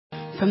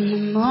From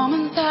the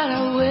moment that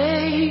I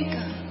wake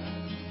up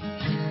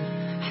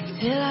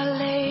until I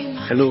lay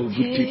my Hello,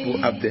 good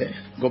people up there.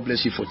 God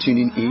bless you for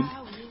tuning in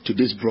to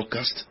this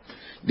broadcast.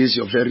 This is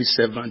your very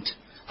servant,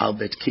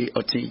 Albert K.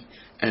 Otti,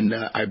 and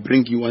I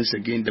bring you once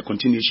again the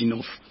continuation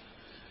of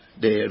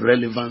the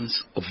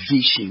relevance of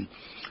vision.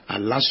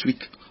 Last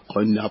week,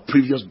 on our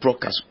previous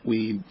broadcast,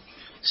 we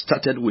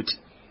started with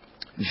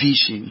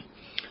vision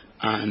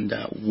and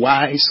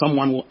why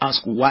someone will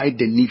ask why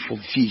the need for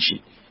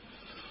vision.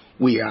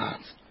 We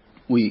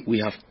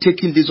have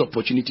taken this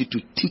opportunity to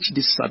teach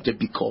this subject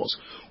because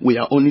we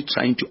are only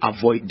trying to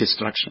avoid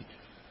distraction.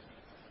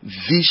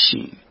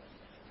 Vision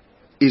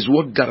is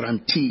what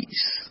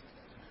guarantees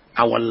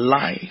our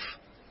life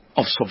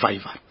of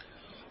survival.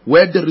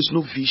 Where there is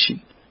no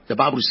vision, the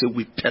Bible says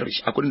we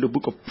perish, according to the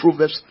book of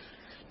Proverbs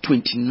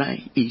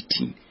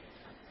 29:18.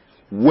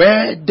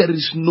 Where there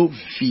is no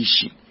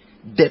vision,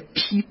 the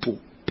people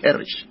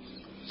perish.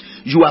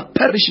 You are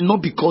perishing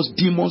not because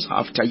demons are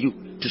after you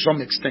to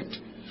some extent.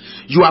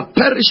 You are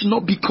perishing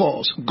not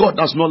because God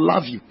does not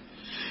love you.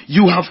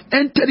 You have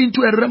entered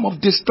into a realm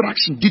of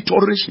distraction,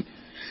 deterioration.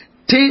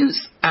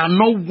 Things are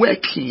not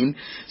working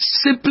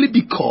simply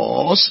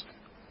because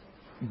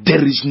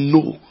there is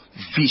no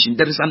vision.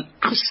 There is an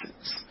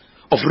absence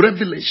of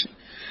revelation.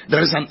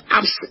 There is an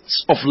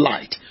absence of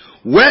light.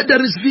 Where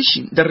there is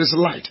vision, there is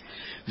light.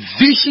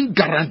 Vision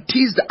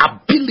guarantees the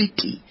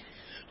ability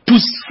to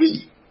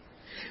see.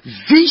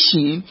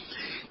 Vision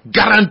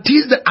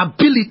guarantees the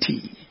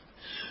ability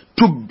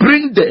to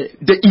bring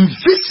the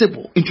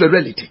invisible into a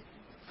reality.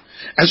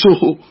 And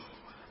so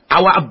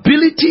our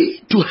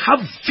ability to have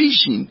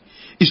vision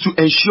is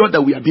to ensure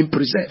that we are being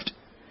preserved.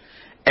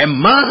 A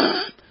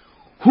man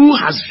who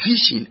has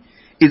vision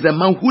is a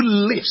man who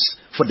lives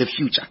for the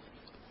future.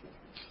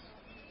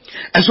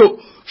 And so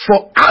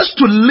for us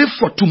to live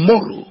for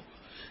tomorrow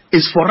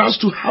is for us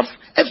to have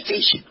a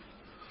vision.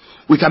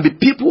 We can be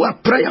people who are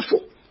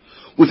prayerful.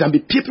 We can be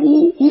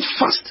people who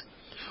fast.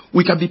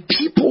 We can be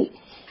people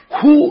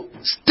who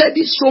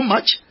study so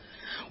much.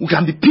 We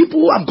can be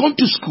people who have gone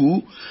to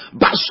school.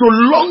 But so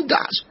long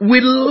as we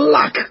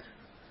lack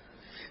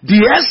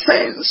the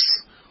essence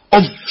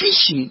of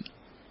vision,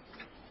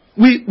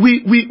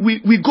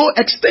 we go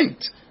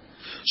extinct.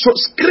 So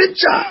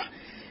scripture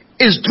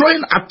is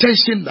drawing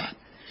attention that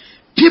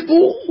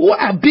people who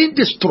are being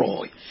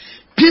destroyed,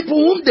 people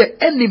whom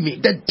the enemy,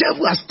 the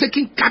devil has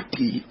taken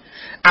captive,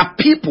 are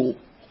people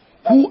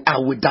who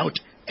are without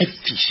a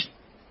vision.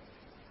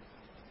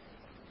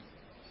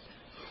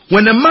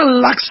 When a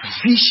man lacks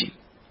vision,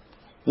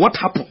 what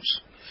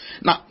happens?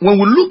 Now, when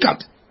we look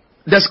at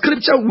the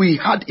scripture we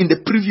had in the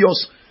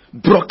previous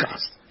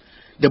broadcast,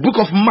 the book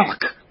of Mark,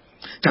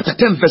 chapter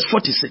 10, verse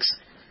 46,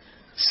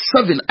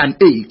 7 and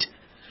 8,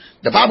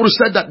 the Bible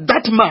said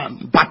that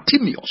man,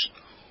 Bartimaeus,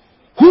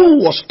 who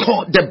was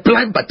called the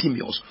blind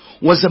Bartimaeus,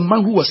 was a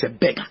man who was a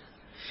beggar.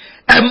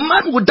 A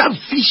man without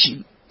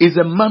vision is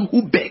a man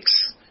who begs.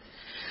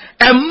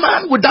 A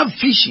man without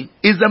vision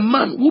is a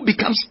man who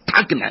becomes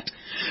stagnant,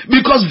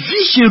 because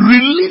vision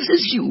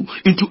releases you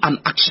into an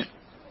action.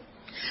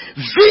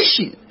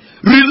 Vision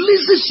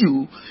releases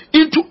you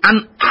into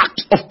an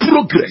act of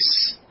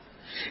progress.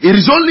 It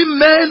is only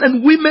men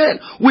and women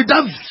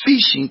without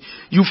vision,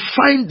 you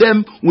find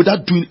them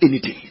without doing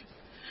anything.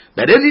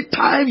 But any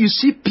time you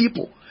see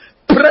people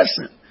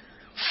pressing,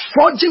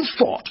 forging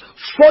forth,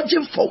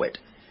 forging forward,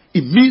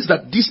 it means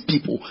that these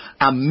people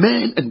are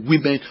men and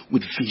women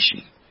with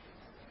vision.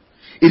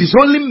 It is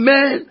only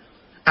men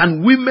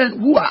and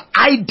women who are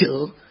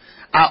idle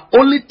are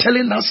only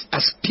telling us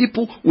as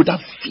people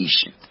without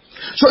vision.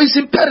 So it's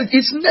imperative,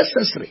 it's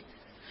necessary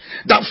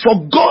that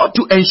for God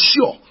to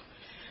ensure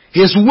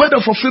His word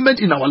of fulfillment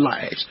in our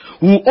lives,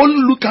 we will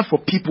only look out for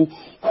people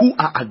who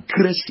are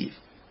aggressive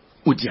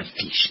with their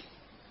vision.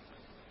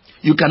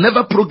 You can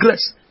never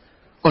progress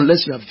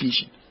unless you have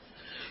vision.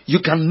 You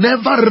can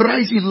never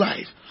rise in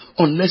life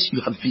unless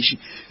you have vision.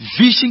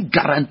 Vision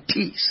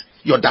guarantees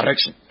your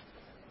direction.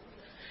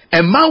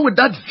 A man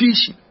without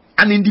vision,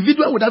 an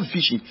individual without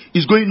vision,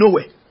 is going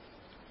nowhere.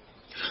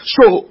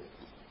 So,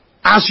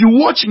 as you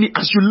watch me,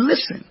 as you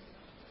listen,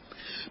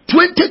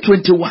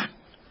 2021,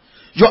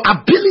 your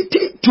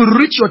ability to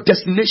reach your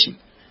destination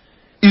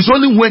is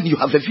only when you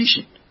have a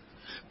vision.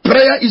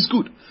 Prayer is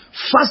good.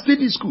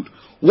 Fasting is good.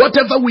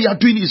 Whatever we are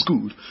doing is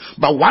good.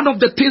 But one of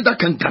the things that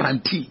can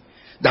guarantee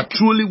that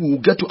truly we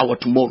will get to our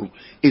tomorrow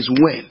is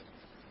when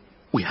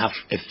we have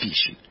a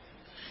vision.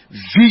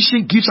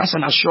 Vision gives us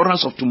an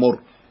assurance of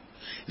tomorrow.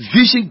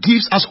 Vision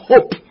gives us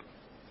hope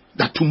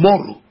that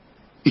tomorrow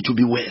it will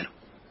be well.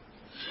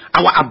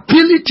 Our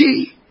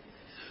ability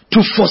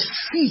to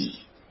foresee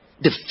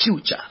the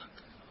future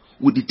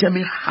will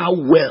determine how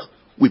well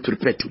we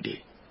prepare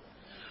today.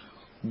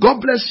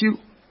 God bless you,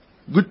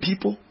 good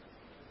people.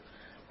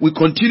 We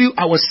continue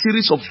our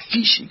series of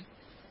vision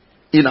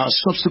in our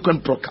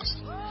subsequent broadcast.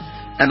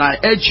 And I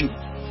urge you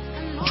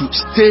to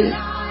stay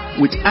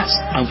with us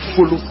and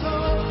follow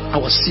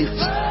our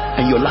series,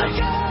 and your life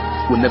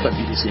will never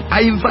be the same.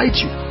 I invite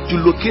you to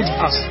locate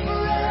us,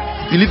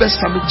 Believers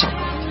Summit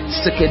Chapel,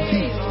 2nd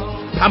B,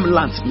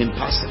 Hamlant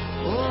Mimpasen.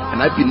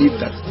 And I believe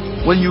that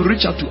when you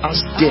reach out to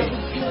us there,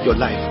 your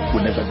life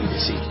will never be the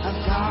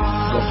same.